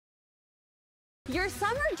Your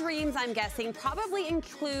summer dreams, I'm guessing, probably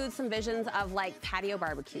include some visions of like patio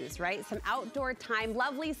barbecues, right? Some outdoor time,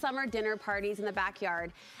 lovely summer dinner parties in the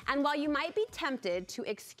backyard. And while you might be tempted to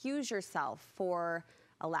excuse yourself for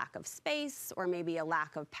a lack of space or maybe a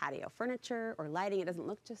lack of patio furniture or lighting, it doesn't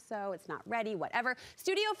look just so, it's not ready, whatever,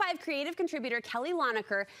 Studio 5 creative contributor Kelly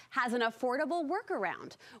Lonnecker has an affordable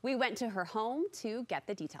workaround. We went to her home to get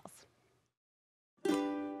the details.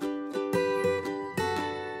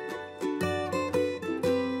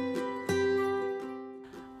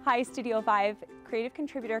 Hi, Studio 5. Creative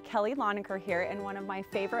contributor Kelly Lonnecker here in one of my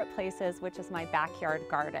favorite places, which is my backyard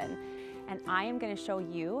garden. And I am going to show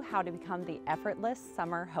you how to become the effortless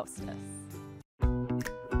summer hostess.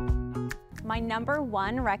 My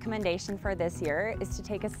 #1 recommendation for this year is to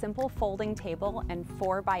take a simple folding table and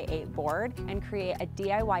 4x8 board and create a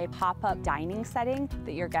DIY pop-up dining setting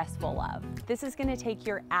that your guests will love. This is going to take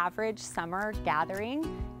your average summer gathering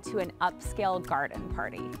to an upscale garden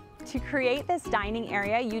party. To create this dining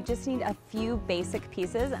area, you just need a few basic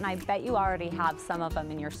pieces, and I bet you already have some of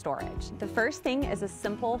them in your storage. The first thing is a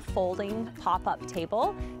simple folding pop-up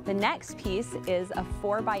table. The next piece is a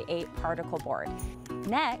 4x8 particle board.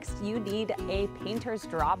 Next, you need a painter's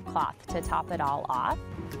drop cloth to top it all off.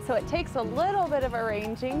 So it takes a little bit of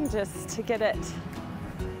arranging just to get it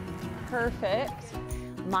perfect.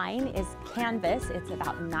 Mine is canvas. It's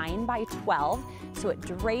about 9x12, so it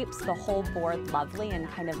drapes the whole board lovely and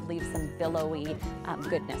kind of leaves some billowy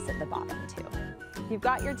goodness at the bottom too. You've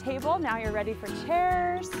got your table, now you're ready for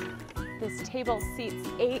chairs. This table seats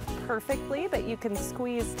 8 perfectly, but you can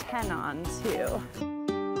squeeze 10 on too.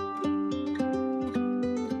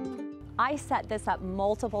 I set this up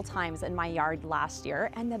multiple times in my yard last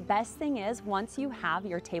year, and the best thing is once you have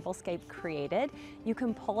your tablescape created, you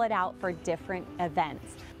can pull it out for different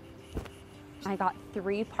events. I got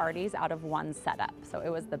 3 parties out of 1 setup, so it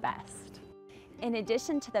was the best. In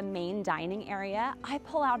addition to the main dining area, I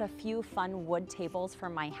pull out a few fun wood tables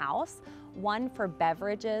from my house, one for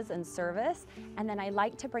beverages and service, and then I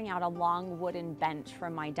like to bring out a long wooden bench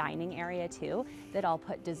from my dining area too that I'll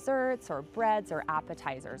put desserts or breads or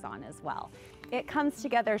appetizers on as well. It comes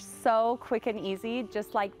together so quick and easy.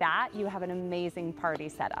 Just like that, you have an amazing party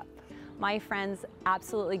setup. My friends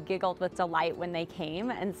absolutely giggled with delight when they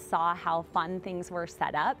came and saw how fun things were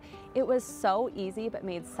set up. It was so easy but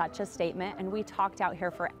made such a statement, and we talked out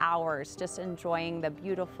here for hours just enjoying the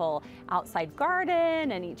beautiful outside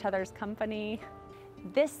garden and each other's company.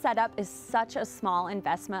 This setup is such a small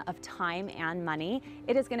investment of time and money.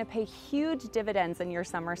 It is going to pay huge dividends in your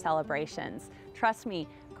summer celebrations. Trust me,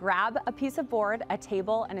 grab a piece of board, a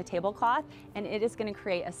table, and a tablecloth, and it is going to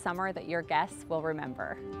create a summer that your guests will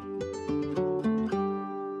remember.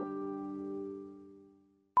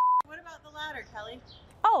 What about the ladder, Kelly?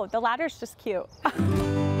 Oh, the ladder's just cute.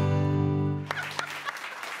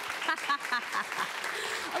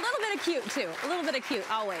 A little bit of cute too, a little bit of cute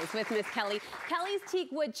always with Miss Kelly. Kelly's teak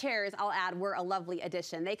wood chairs, I'll add, were a lovely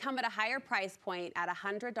addition. They come at a higher price point at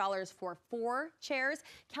 $100 for 4 chairs.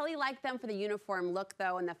 Kelly liked them for the uniform look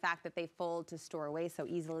though, and the fact that they fold to store away so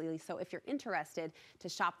easily. So if you're interested to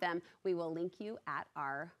shop them, we will link you at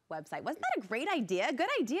our website. Wasn't that a great idea? Good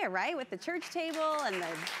idea, right? With the church table and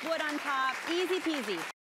the wood on top, easy peasy.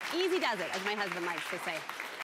 Easy does it, as my husband likes to say.